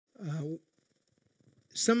Uh,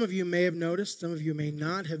 some of you may have noticed, some of you may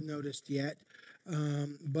not have noticed yet,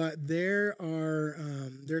 but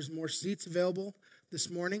there's more seats available this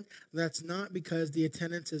morning. That's not because the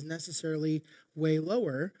attendance is necessarily way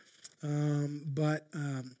lower, but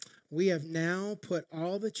we have now put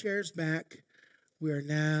all the chairs back. We are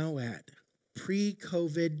now at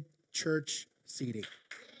pre-COVID church seating.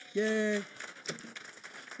 Yay!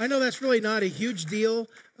 I know that's really not a huge deal,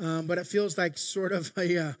 but it feels like sort of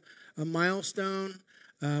a milestone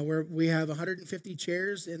where we have 150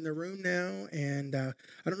 chairs in the room now. And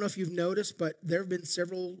I don't know if you've noticed, but there have been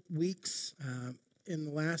several weeks in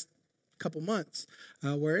the last couple months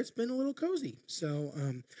where it's been a little cozy. So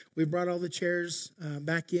we brought all the chairs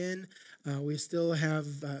back in. We still have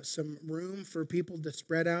some room for people to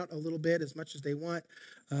spread out a little bit as much as they want.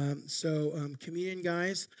 So communion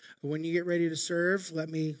guys, when you get ready to serve, let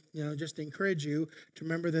me just encourage you to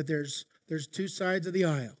remember that there's two sides of the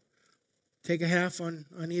aisle. Take a half on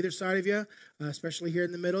either side of you, especially here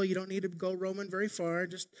in the middle. You don't need to go roaming very far.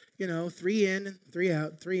 Just 3 in and 3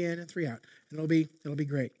 out, 3 in and 3 out, and it'll be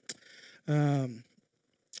great.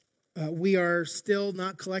 We are still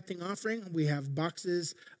not collecting offering. We have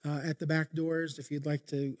boxes at the back doors. If you'd like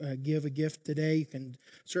to give a gift today, you can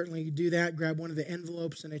certainly do that. Grab one of the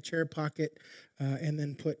envelopes in a chair pocket and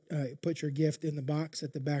then put your gift in the box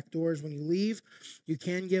at the back doors. When you leave, you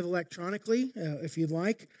can give electronically if you'd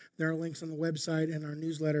like. There are links on the website and our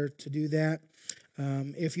newsletter to do that.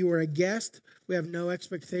 If you are a guest, we have no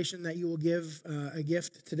expectation that you will give a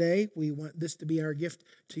gift today. We want this to be our gift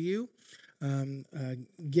to you.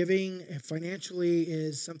 Giving financially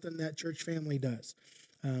is something that church family does.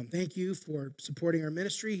 Thank you for supporting our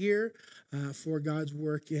ministry here for God's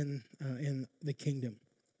work in the kingdom.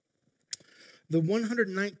 The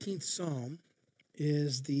 119th Psalm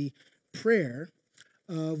is the prayer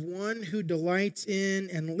of one who delights in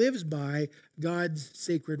and lives by God's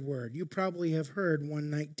sacred word. You probably have heard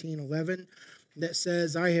 119:11 that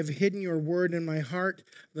says, "I have hidden your word in my heart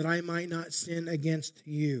that I might not sin against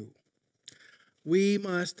you." We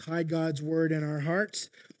must hide God's word in our hearts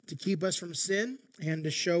to keep us from sin and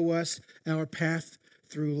to show us our path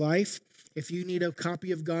through life. If you need a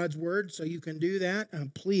copy of God's word so you can do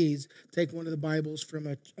that, please take one of the Bibles from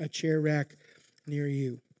a chair rack near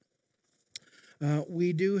you.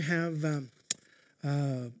 We do have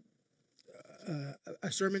a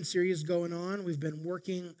sermon series going on. We've been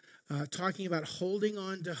working, talking about holding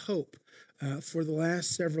on to hope for the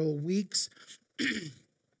last several weeks.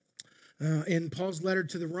 In Paul's letter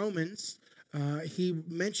to the Romans, he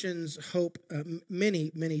mentions hope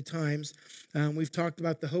many, many times. We've talked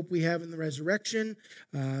about the hope we have in the resurrection,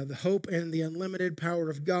 the hope in the unlimited power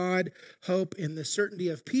of God, hope in the certainty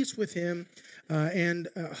of peace with him, and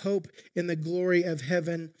hope in the glory of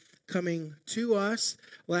heaven coming to us.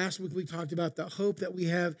 Last week we talked about the hope that we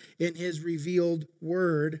have in his revealed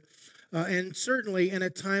word. And certainly in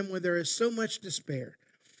a time when there is so much despair,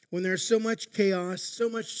 when there's so much chaos, so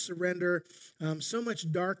much surrender, so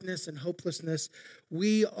much darkness and hopelessness,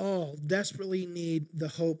 we all desperately need the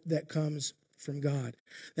hope that comes from God,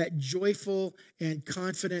 that joyful and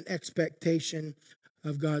confident expectation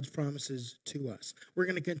of God's promises to us. We're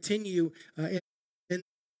going to continue in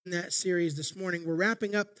that series this morning. We're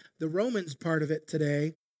wrapping up the Romans part of it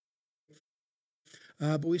today,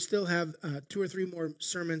 but we still have 2 or 3 more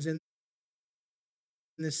sermons in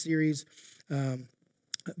this series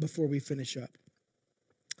before we finish up.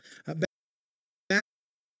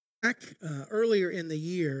 Back earlier in the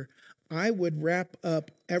year, I would wrap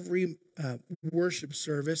up every worship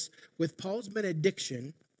service with Paul's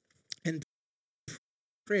benediction and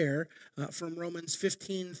prayer from Romans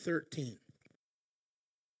 15:13.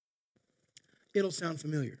 It'll sound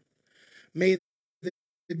familiar. May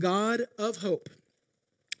the God of hope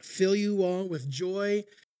fill you all with joy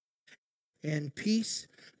and peace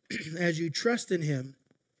as you trust in him,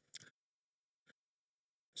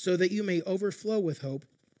 so that you may overflow with hope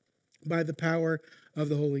by the power of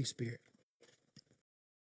the Holy Spirit.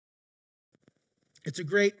 It's a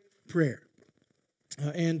great prayer.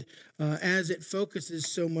 And as it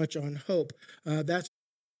focuses so much on hope, that's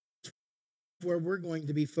where we're going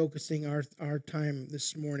to be focusing our time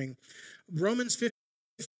this morning. Romans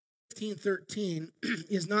 15:13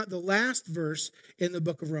 is not the last verse in the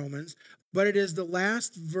book of Romans, but it is the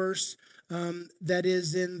last verse that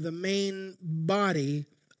is in the main body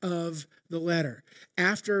of the letter.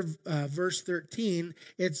 After verse 13,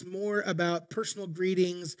 it's more about personal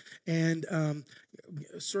greetings and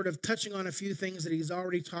sort of touching on a few things that he's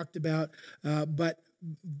already talked about, but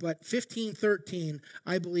but 15:13,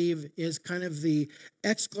 I believe, is kind of the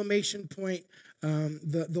exclamation point,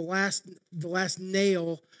 the last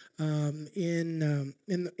nail in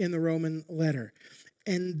the Roman letter,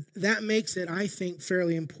 and that makes it, I think,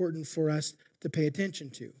 fairly important for us to pay attention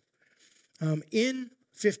to. In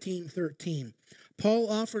 15:13, Paul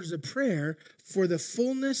offers a prayer for the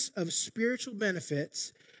fullness of spiritual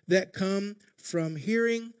benefits that come from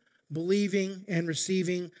hearing, believing, and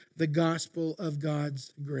receiving the gospel of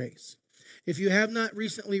God's grace. If you have not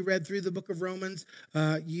recently read through the book of Romans,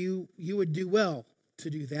 you would do well to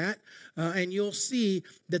do that. And you'll see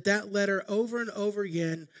that letter over and over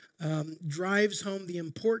again drives home the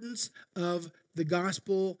importance of the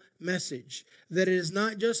gospel message, that it is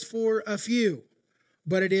not just for a few,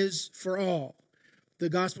 but it is for all. The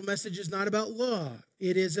gospel message is not about law.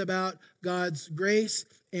 It is about God's grace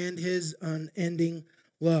and his unending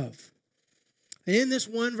love. And in this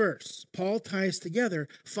one verse, Paul ties together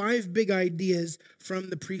 5 big ideas from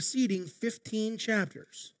the preceding 15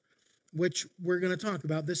 chapters, which we're going to talk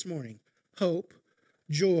about this morning: hope,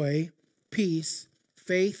 joy, peace,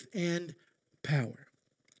 faith, and power.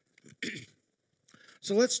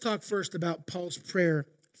 So let's talk first about Paul's prayer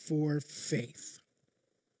for faith.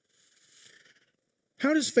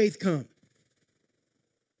 How does faith come?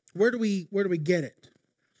 Where do we get it?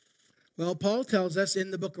 Well, Paul tells us in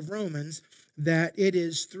the book of Romans that it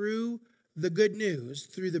is through the good news,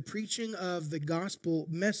 through the preaching of the gospel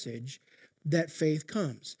message, that faith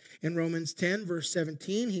comes. In Romans 10, verse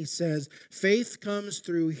 17, he says, faith comes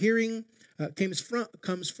through hearing,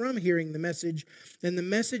 comes from hearing the message, and the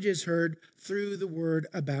message is heard through the word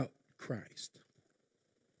about Christ.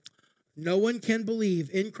 No one can believe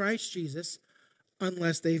in Christ Jesus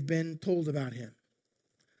unless they've been told about him.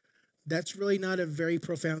 That's really not a very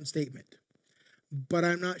profound statement, but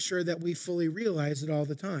I'm not sure that we fully realize it all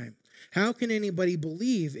the time. How can anybody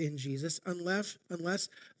believe in Jesus unless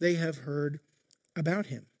they have heard about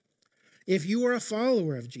him? If you are a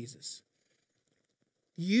follower of Jesus,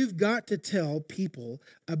 you've got to tell people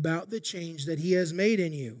about the change that he has made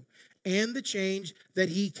in you and the change that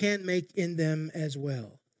he can make in them as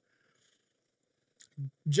well.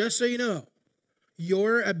 Just so you know,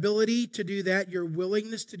 your ability to do that, your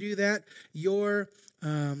willingness to do that, your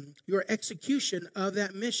execution of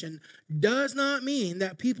that mission does not mean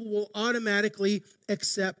that people will automatically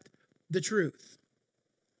accept the truth.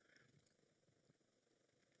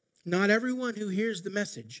 Not everyone who hears the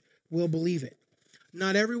message will believe it.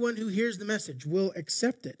 Not everyone who hears the message will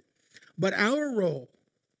accept it. But our role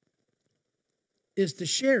is to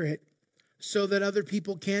share it so that other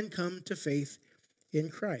people can come to faith in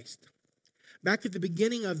Christ. Back at the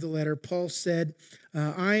beginning of the letter, Paul said,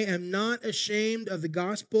 I am not ashamed of the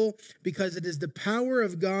gospel because it is the power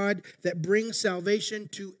of God that brings salvation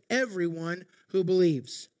to everyone who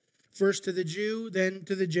believes. First to the Jew, then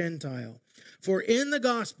to the Gentile. For in the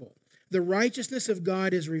gospel, the righteousness of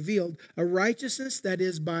God is revealed, a righteousness that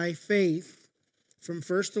is by faith from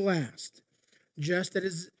first to last. Just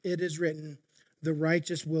as it is written, the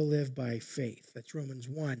righteous will live by faith. That's Romans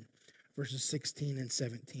 1, verses 16 and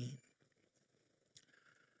 17.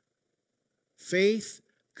 Faith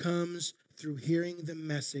comes through hearing the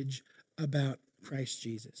message about Christ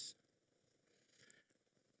Jesus.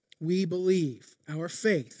 We believe, our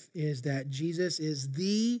faith is that Jesus is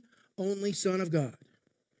the only Son of God,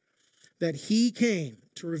 that he came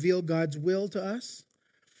to reveal God's will to us,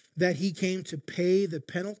 that he came to pay the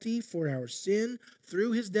penalty for our sin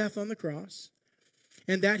through his death on the cross,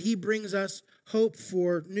 and that he brings us hope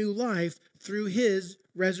for new life through his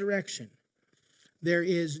resurrection. There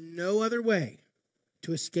is no other way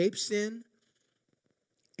to escape sin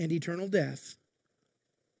and eternal death,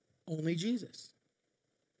 only Jesus.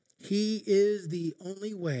 He is the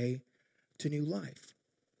only way to new life.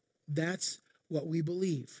 That's what we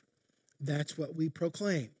believe. That's what we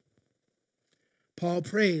proclaim. Paul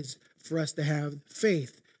prays for us to have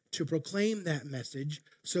faith to proclaim that message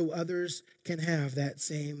so others can have that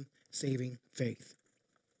same saving faith.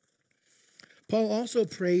 Paul also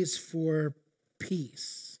prays for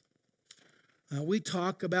peace. We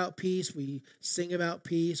talk about peace, we sing about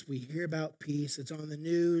peace, we hear about peace. It's on the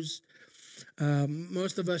news.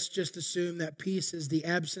 Most of us just assume that peace is the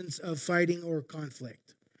absence of fighting or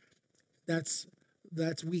conflict. That's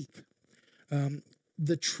weak.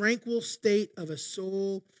 The tranquil state of a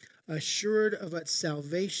soul assured of its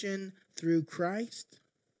salvation through Christ,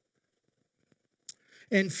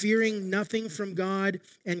 and fearing nothing from God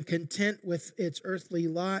and content with its earthly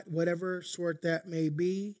lot, whatever sort that may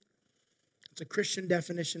be. It's a Christian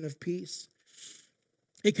definition of peace.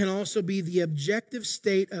 It can also be the objective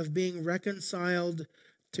state of being reconciled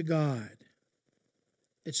to God.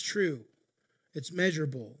 It's true. It's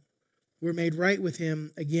measurable. We're made right with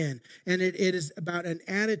him again. And it is about an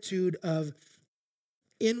attitude of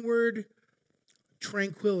inward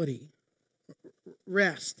tranquility,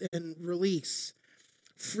 rest and release,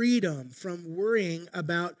 freedom from worrying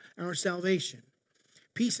about our salvation.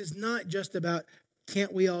 Peace is not just about,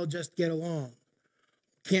 can't we all just get along?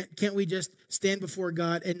 Can't we just stand before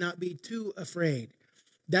God and not be too afraid?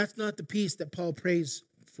 That's not the peace that Paul prays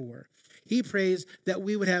for. He prays that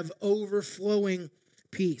we would have overflowing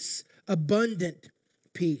peace, abundant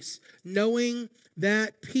peace, knowing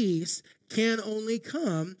that peace can only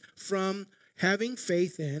come from having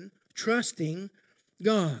faith in, trusting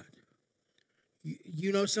God.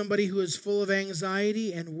 You know somebody who is full of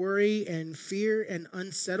anxiety and worry and fear and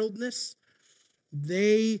unsettledness?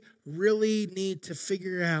 They really need to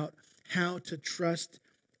figure out how to trust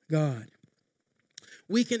God.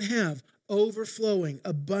 We can have overflowing,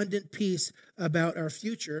 abundant peace about our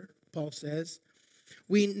future, Paul says.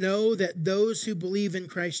 We know that those who believe in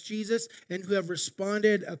Christ Jesus and who have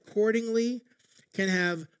responded accordingly can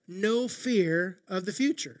have no fear of the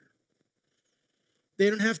future. They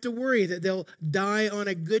don't have to worry that they'll die on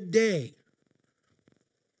a good day.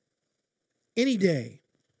 Any day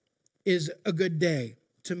is a good day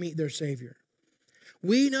to meet their Savior.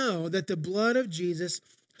 We know that the blood of Jesus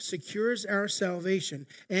secures our salvation.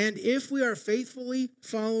 And if we are faithfully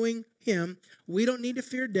following him, we don't need to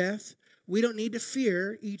fear death. We don't need to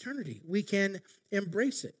fear eternity. We can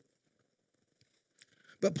embrace it.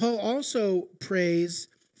 But Paul also prays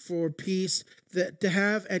for peace to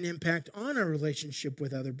have an impact on our relationship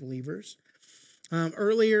with other believers.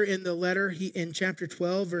 Earlier in the letter, in chapter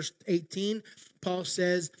 12, verse 18, Paul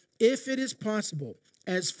says, if it is possible,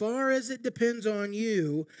 as far as it depends on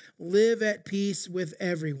you, live at peace with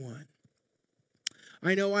everyone.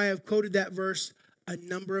 I know I have quoted that verse a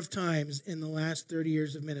number of times in the last 30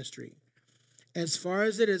 years of ministry. As far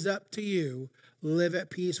as it is up to you, live at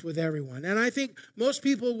peace with everyone. And I think most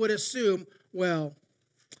people would assume, well,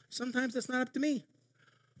 sometimes it's not up to me.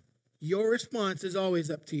 Your response is always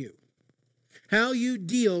up to you. How you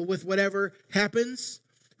deal with whatever happens,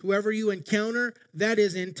 whoever you encounter, that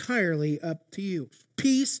is entirely up to you.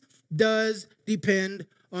 Peace does depend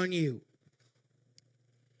on you.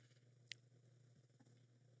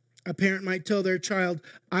 A parent might tell their child,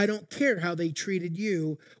 I don't care how they treated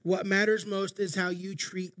you. What matters most is how you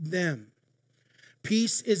treat them.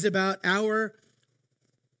 Peace is about our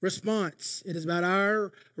response. It is about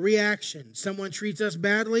our reaction. Someone treats us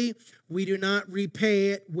badly, we do not repay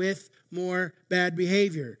it with more bad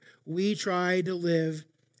behavior. We try to live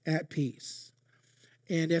at peace.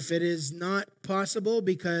 And if it is not possible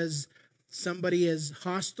because somebody is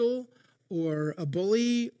hostile or a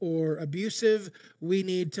bully or abusive, we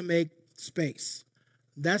need to make space.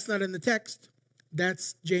 That's not in the text.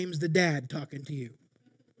 That's James the dad talking to you.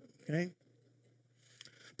 Okay?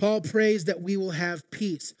 Paul prays that we will have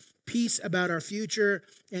peace. Peace about our future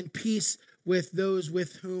and peace with those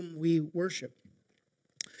with whom we worship.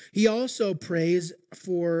 He also prays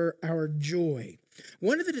for our joy.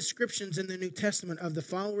 One of the descriptions in the New Testament of the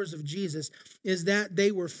followers of Jesus is that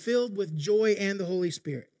they were filled with joy and the Holy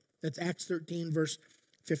Spirit. That's Acts 13, verse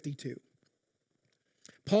 52.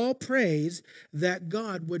 Paul prays that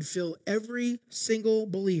God would fill every single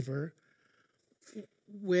believer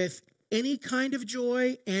with any kind of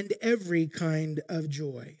joy and every kind of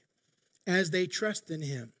joy as they trust in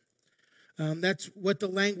him. That's what the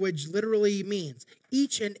language literally means.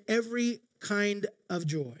 Each and every kind of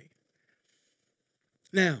joy.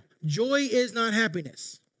 Now, joy is not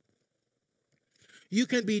happiness. You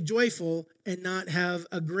can be joyful and not have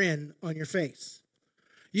a grin on your face.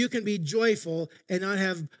 You can be joyful and not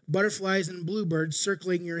have butterflies and bluebirds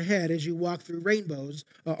circling your head as you walk through rainbows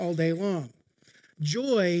all day long.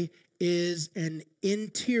 Joy is an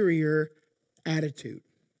interior attitude,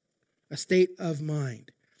 a state of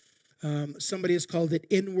mind. Somebody has called it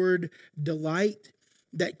inward delight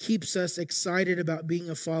that keeps us excited about being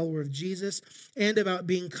a follower of Jesus and about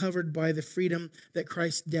being covered by the freedom that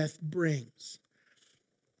Christ's death brings.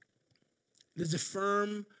 There's a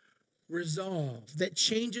firm resolve that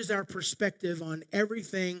changes our perspective on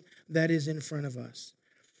everything that is in front of us.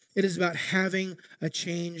 It is about having a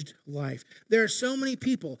changed life. There are so many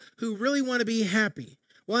people who really want to be happy.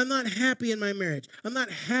 Well, I'm not happy in my marriage. I'm not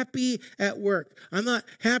happy at work. I'm not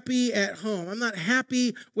happy at home. I'm not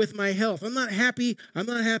happy with my health. I'm not happy. I'm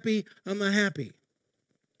not happy. I'm not happy.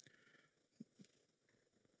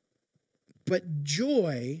 But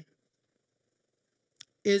joy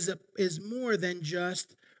is more than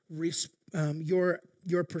just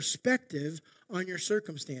your perspective on your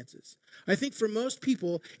circumstances. I think for most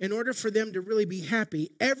people, in order for them to really be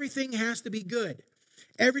happy, everything has to be good.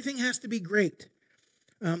 Everything has to be great.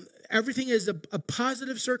 Everything is a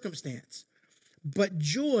positive circumstance. But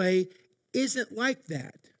joy isn't like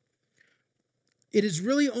that. It is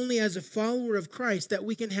really only as a follower of Christ that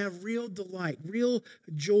we can have real delight, real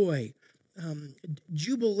joy,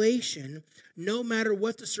 jubilation, no matter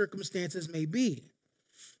what the circumstances may be.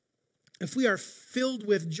 If we are filled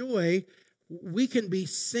with joy, we can be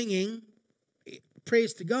singing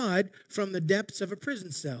praise to God from the depths of a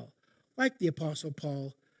prison cell, like the Apostle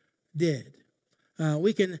Paul did.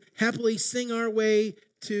 We can happily sing our way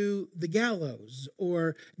to the gallows,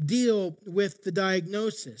 or deal with the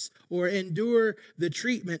diagnosis, or endure the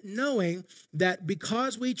treatment, knowing that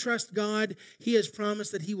because we trust God, He has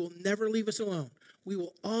promised that He will never leave us alone. We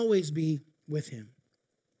will always be with Him.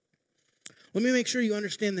 Let me make sure you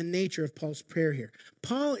understand the nature of Paul's prayer here.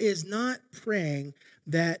 Paul is not praying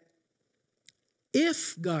that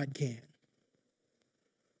if God can,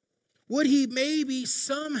 would He maybe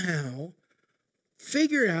somehow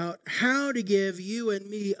figure out how to give you and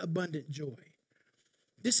me abundant joy.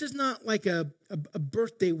 This is not like a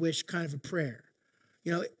birthday wish kind of a prayer.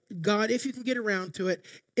 You know, God, if you can get around to it,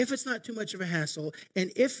 if it's not too much of a hassle,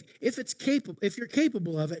 and if you're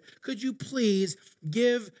capable of it, could you please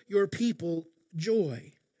give your people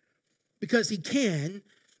joy? Because He can,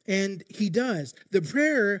 and He does. The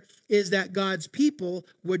prayer is that God's people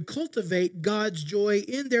would cultivate God's joy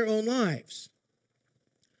in their own lives.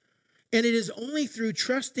 And it is only through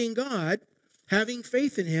trusting God, having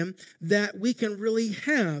faith in Him, that we can really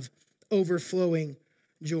have overflowing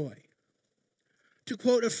joy. To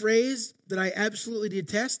quote a phrase that I absolutely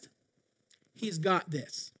detest, He's got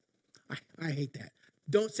this. I hate that.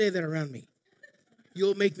 Don't say that around me.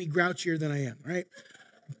 You'll make me grouchier than I am, right?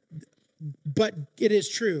 But it is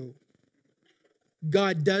true.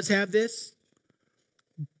 God does have this.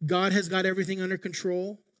 God has got everything under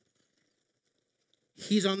control.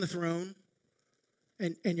 He's on the throne,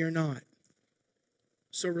 and you're not.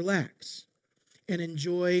 So relax and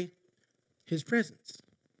enjoy His presence.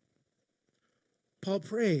 Paul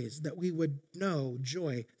prays that we would know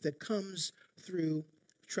joy that comes through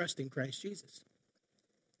trusting Christ Jesus.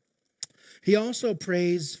 He also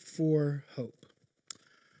prays for hope.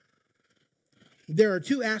 There are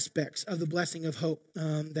two aspects of the blessing of hope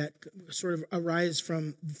that sort of arise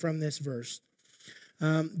from this verse.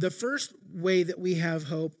 The first way that we have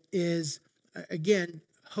hope is, again,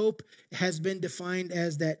 hope has been defined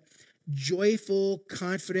as that joyful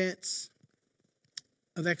confidence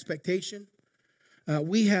of expectation.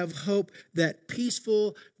 We have hope, that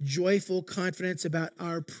peaceful, joyful confidence about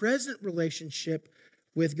our present relationship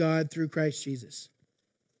with God through Christ Jesus.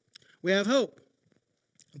 We have hope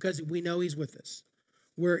because we know He's with us.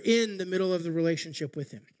 We're in the middle of the relationship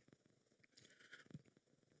with Him.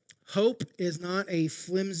 Hope is not a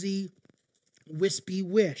flimsy, wispy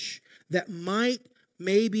wish that might,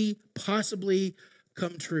 maybe, possibly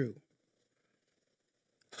come true.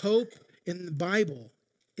 Hope in the Bible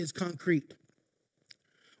is concrete.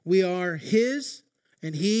 We are His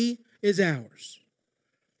and He is ours.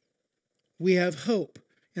 We have hope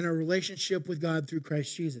in our relationship with God through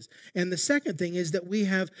Christ Jesus. And the second thing is that we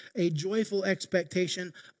have a joyful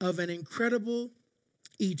expectation of an incredible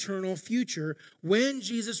eternal future when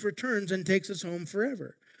Jesus returns and takes us home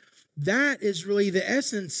forever. That is really the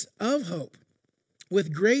essence of hope.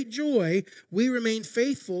 With great joy, we remain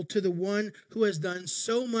faithful to the one who has done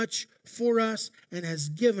so much for us and has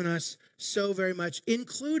given us so very much,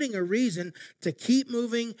 including a reason to keep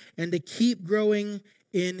moving and to keep growing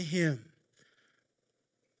in Him.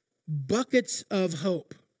 Buckets of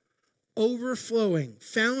hope, overflowing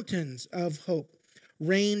fountains of hope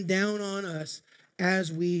rain down on us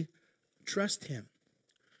as we trust Him.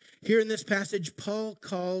 Here in this passage, Paul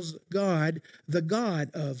calls God the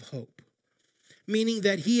God of hope, meaning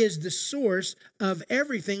that He is the source of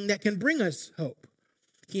everything that can bring us hope.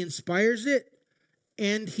 He inspires it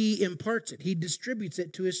and He imparts it. He distributes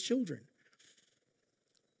it to His children.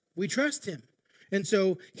 We trust Him, and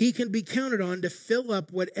so He can be counted on to fill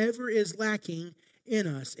up whatever is lacking in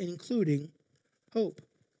us, including hope.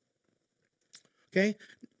 Okay?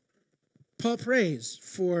 Paul prays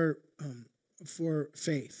for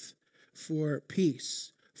faith, for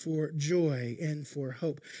peace, for joy, and for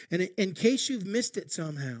hope. And in case you've missed it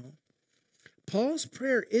somehow, Paul's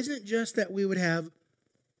prayer isn't just that we would have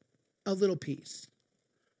a little peace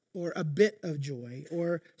or a bit of joy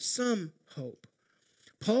or some hope.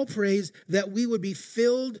 Paul prays that we would be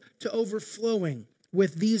filled to overflowing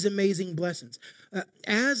with these amazing blessings.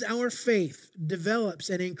 As our faith develops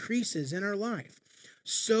and increases in our life,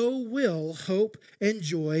 so will hope and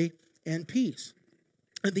joy and peace.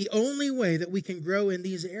 And the only way that we can grow in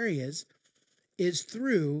these areas is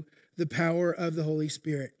through the power of the Holy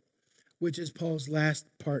Spirit, which is Paul's last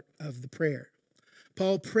part of the prayer.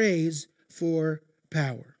 Paul prays for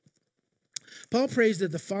power. Paul prays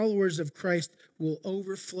that the followers of Christ will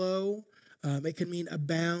overflow. It can mean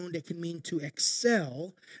abound. It can mean to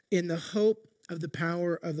excel in the hope of the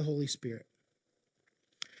power of the Holy Spirit.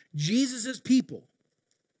 Jesus' people,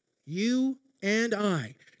 you and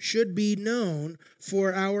I, should be known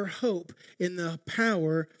for our hope in the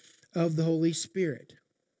power of the Holy Spirit.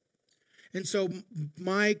 And so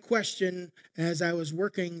my question as I was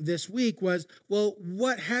working this week was, well,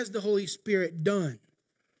 what has the Holy Spirit done?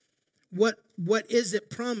 What is it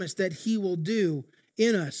promised that he will do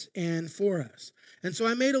in us and for us? And so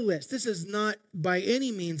I made a list. This is not by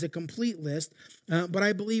any means a complete list, but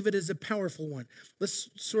I believe it is a powerful one. Let's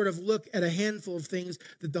sort of look at a handful of things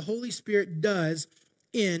that the Holy Spirit does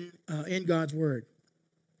in God's Word.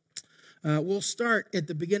 We'll start at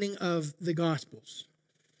the beginning of the Gospels.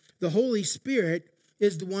 The Holy Spirit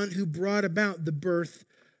is the one who brought about the birth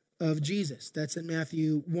of Jesus. That's in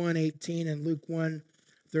Matthew 1:18 and Luke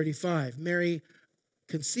 1:35. Mary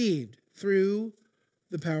conceived through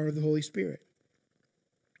the power of the Holy Spirit.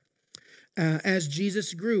 As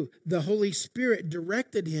Jesus grew, the Holy Spirit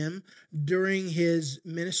directed him during his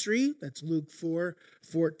ministry. That's Luke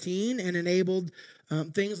 4:14, and enabled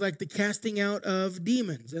things like the casting out of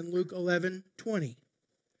demons in Luke 11:20.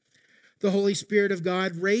 The Holy Spirit of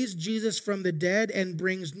God raised Jesus from the dead and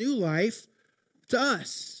brings new life to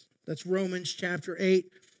us. That's Romans chapter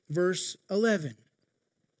 8, verse 11.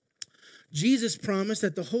 Jesus promised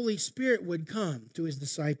that the Holy Spirit would come to his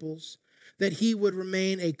disciples, that he would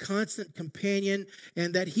remain a constant companion,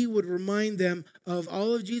 and that he would remind them of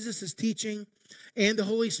all of Jesus' teaching, and the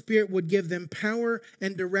Holy Spirit would give them power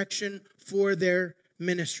and direction for their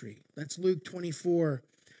ministry. That's Luke 24,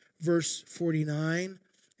 verse 49,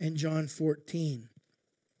 and John 14.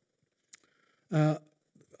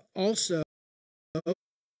 Also,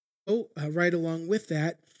 right along with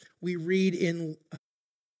that, we read in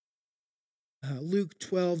Luke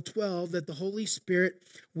 12:12 that the Holy Spirit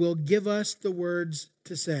will give us the words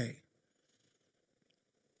to say.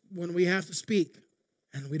 When we have to speak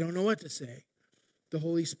and we don't know what to say, the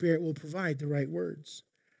Holy Spirit will provide the right words.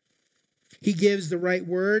 He gives the right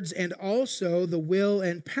words and also the will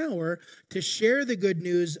and power to share the good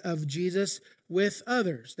news of Jesus with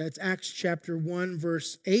others. That's Acts chapter 1,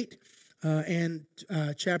 verse 8 and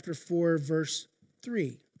chapter 4, verse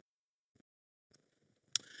 3.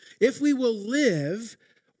 If we will live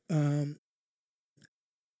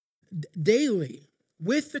daily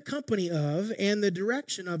with the company of and the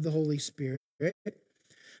direction of the Holy Spirit,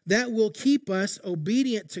 that will keep us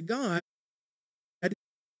obedient to God,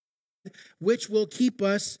 which will keep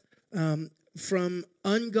us from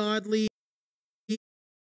ungodly,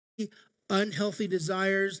 unhealthy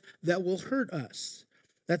desires that will hurt us.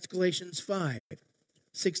 That's Galatians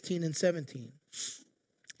 5:16 and 17.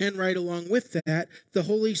 And right along with that, the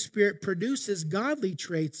Holy Spirit produces godly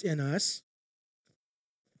traits in us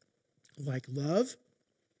like love,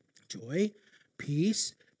 joy,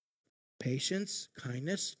 peace, patience,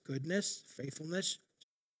 kindness, goodness, faithfulness,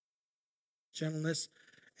 gentleness,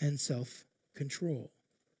 and self-control.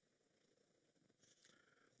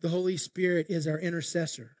 The Holy Spirit is our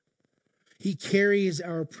intercessor. He carries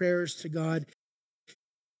our prayers to God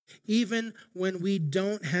even when we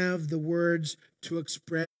don't have the words to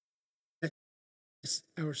express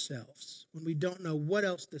ourselves, when we don't know what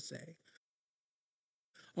else to say.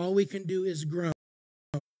 All we can do is groan.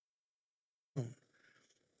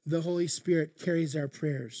 The Holy Spirit carries our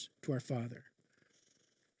prayers to our Father.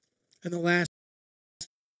 And the last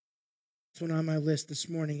one on my list this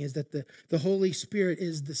morning is that the Holy Spirit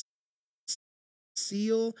is the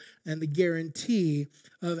seal and the guarantee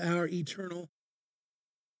of our eternal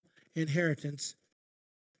inheritance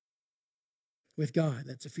with God.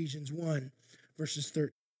 That's Ephesians 1, verses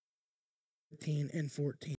 13 and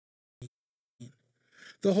 14.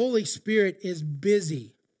 The Holy Spirit is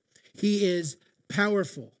busy. He is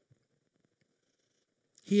powerful.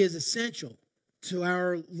 He is essential to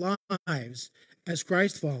our lives as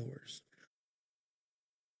Christ followers.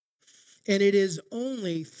 And it is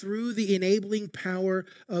only through the enabling power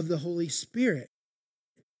of the Holy Spirit,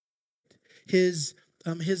 His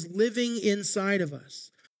living inside of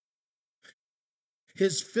us,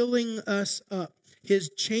 His filling us up,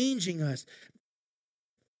 His changing us.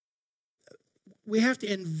 We have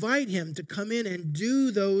to invite Him to come in and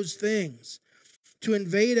do those things. to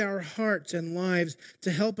invade our hearts and lives,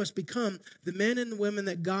 to help us become the men and women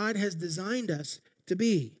that God has designed us to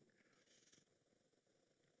be.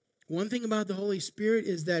 One thing about the Holy Spirit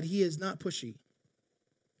is that he is not pushy.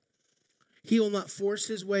 He will not force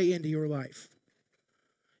his way into your life.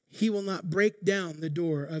 He will not break down the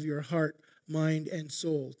door of your heart, mind, and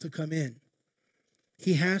soul to come in.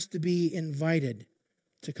 He has to be invited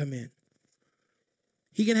to come in.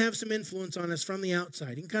 He can have some influence on us from the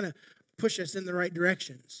outside. He can kind of push us in the right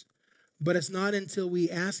directions. But it's not until we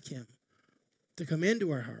ask him to come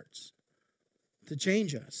into our hearts, to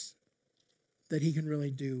change us, that he can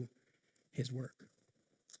really do his work.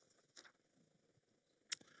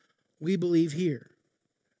 We believe here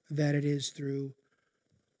that it is through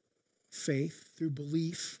faith, through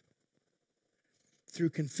belief, through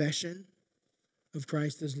confession of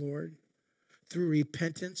Christ as Lord, through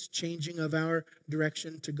repentance, changing of our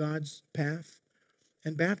direction to God's path,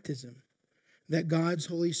 and baptism, that God's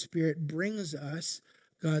Holy Spirit brings us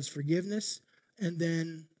God's forgiveness and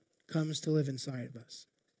then comes to live inside of us.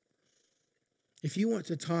 If you want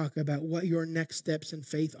to talk about what your next steps in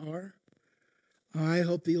faith are, I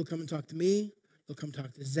hope that you'll come and talk to me. You'll come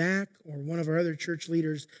talk to Zach or one of our other church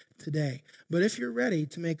leaders today. But if you're ready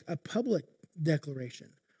to make a public declaration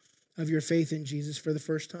of your faith in Jesus for the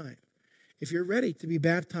first time, if you're ready to be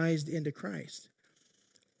baptized into Christ,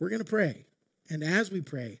 we're going to pray. And as we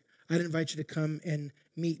pray, I'd invite you to come and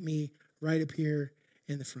meet me right up here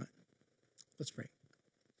in the front. Let's pray.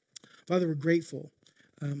 Father, we're grateful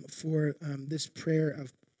for this prayer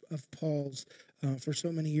of Paul's for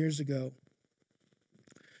so many years ago.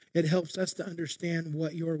 It helps us to understand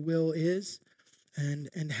what your will is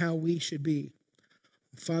and how we should be.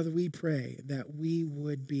 Father, we pray that we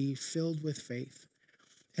would be filled with faith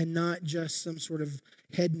and not just some sort of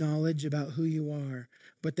head knowledge about who you are,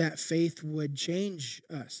 but that faith would change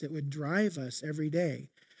us. It would drive us every day,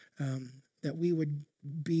 that we would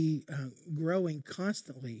be growing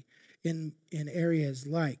constantly in areas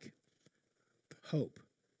like hope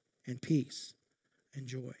and peace and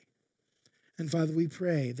joy. And Father, we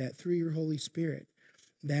pray that through your Holy Spirit,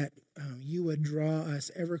 that you would draw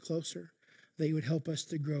us ever closer, that you would help us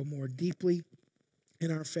to grow more deeply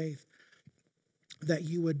in our faith, that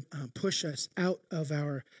you would push us out of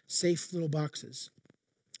our safe little boxes,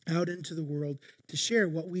 out into the world to share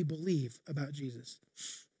what we believe about Jesus.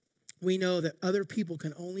 We know that other people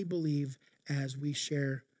can only believe as we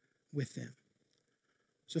share with them.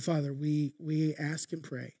 So, Father, we ask and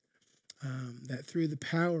pray that through the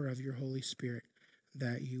power of your Holy Spirit,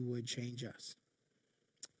 that you would change us.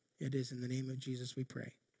 It is in the name of Jesus we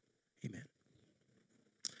pray. Amen.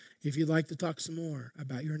 If you'd like to talk some more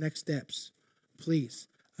about your next steps, please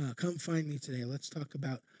come find me today. Let's talk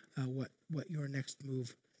about what your next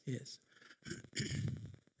move is.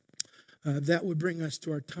 That would bring us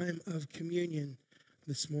to our time of communion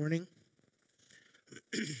this morning.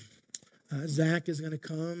 Zach is going to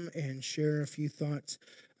come and share a few thoughts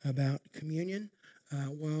about communion.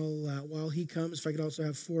 While he comes, if I could also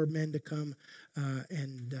have 4 men to come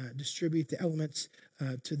and distribute the elements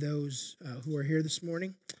to those who are here this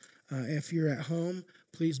morning. If you're at home,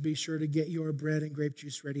 please be sure to get your bread and grape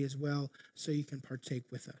juice ready as well so you can partake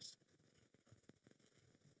with us.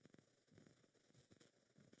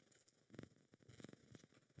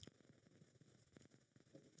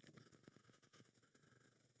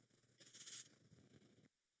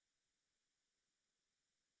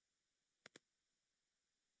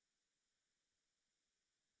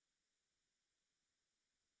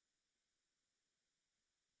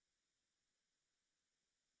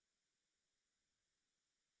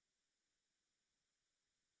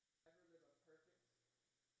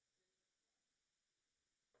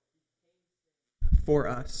 For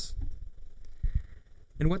us.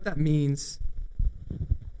 And what that means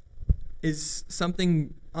is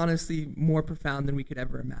something honestly more profound than we could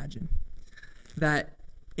ever imagine. That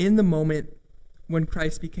in the moment when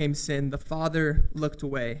Christ became sin, the Father looked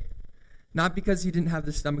away, not because he didn't have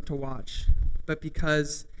the stomach to watch, but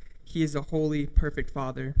because he is a holy, perfect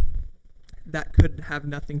Father that could have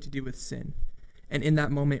nothing to do with sin. And in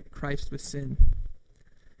that moment, Christ was sin.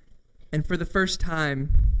 And for the first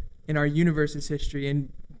time in our universe's history, and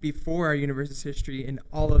before our universe's history, in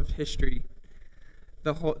all of history,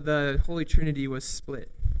 the Holy Trinity was split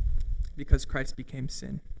because Christ became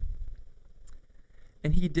sin.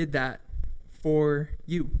 And he did that for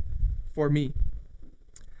you, for me.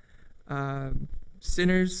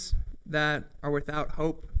 Sinners that are without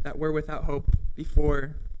hope, that were without hope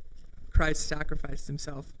before Christ sacrificed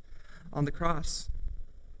himself on the cross,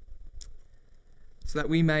 so that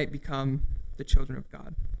we might become the children of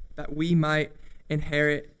God, that we might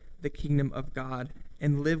inherit the kingdom of God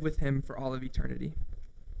and live with him for all of eternity.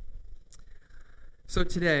 So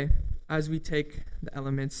today, as we take the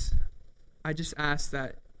elements, I just ask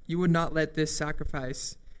that you would not let this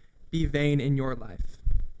sacrifice be vain in your life.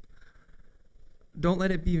 Don't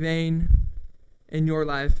let it be vain in your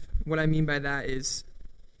life. What I mean by that is,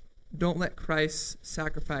 don't let Christ's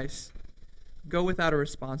sacrifice go without a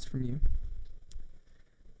response from you.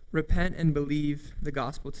 Repent and believe the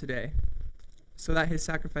gospel today so that his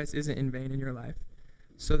sacrifice isn't in vain in your life,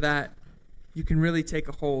 so that you can really take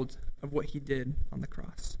a hold of what he did on the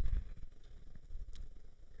cross.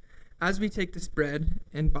 As we take this bread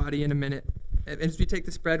and body in a minute, as we take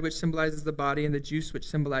this bread which symbolizes the body and the juice which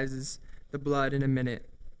symbolizes the blood in a minute,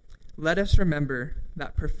 let us remember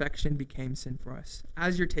that perfection became sin for us.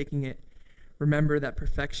 As you're taking it, remember that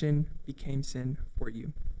perfection became sin for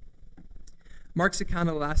you. Mark's account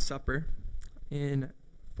of the Last Supper in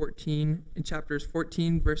chapters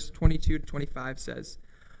 14, verse 22 to 25 says,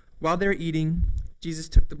 "While they were eating, Jesus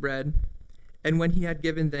took the bread, and when he had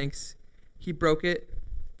given thanks, he broke it,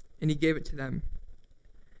 and he gave it to them.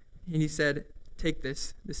 And he said, 'Take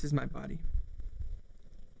this, this is my body.'"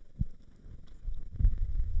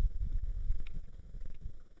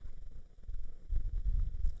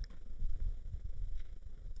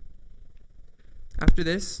 After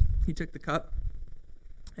this, he took the cup,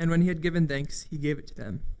 and when he had given thanks, he gave it to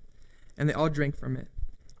them, and they all drank from it.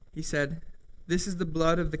 He said, "This is the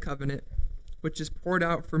blood of the covenant, which is poured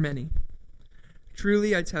out for many.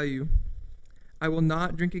 Truly, I tell you, I will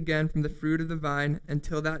not drink again from the fruit of the vine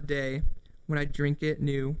until that day when I drink it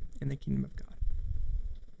new in the kingdom of God."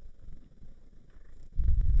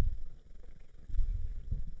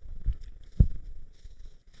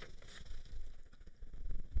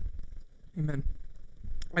 Amen.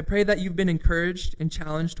 I pray that you've been encouraged and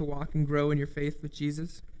challenged to walk and grow in your faith with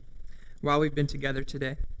Jesus while we've been together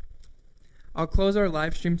today. I'll close our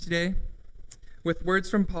live stream today with words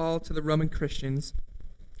from Paul to the Roman Christians.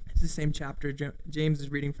 It's the same chapter James is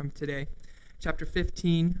reading from today, chapter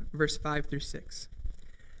 15, verse 5 through 6.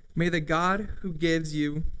 "May the God who gives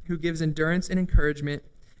endurance and encouragement,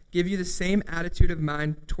 give you the same attitude of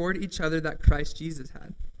mind toward each other that Christ Jesus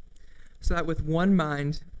had, so that with one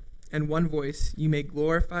mind and one voice you may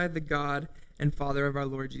glorify the God and Father of our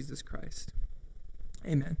Lord Jesus Christ."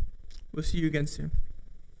 Amen. We'll see you again soon.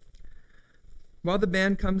 While the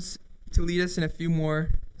band comes to lead us in a few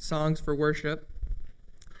more songs for worship,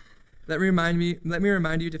 let me remind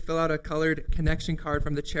you to fill out a colored connection card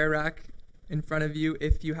from the chair rack in front of you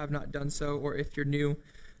if you have not done so, or if you're new,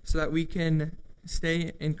 so that we can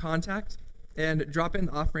stay in contact, and drop it in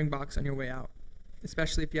the offering box on your way out,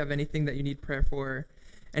 especially if you have anything that you need prayer for,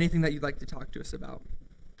 anything that you'd like to talk to us about.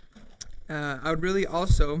 I would really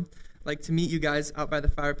also like to meet you guys out by the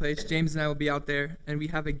fireplace. James and I will be out there, and we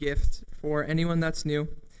have a gift for anyone that's new,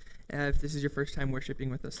 if this is your first time worshiping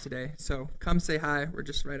with us today. So come say hi. We're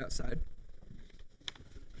just right outside.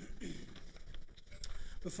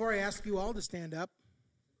 Before I ask you all to stand up,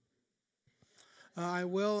 I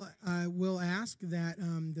will ask that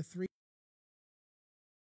the three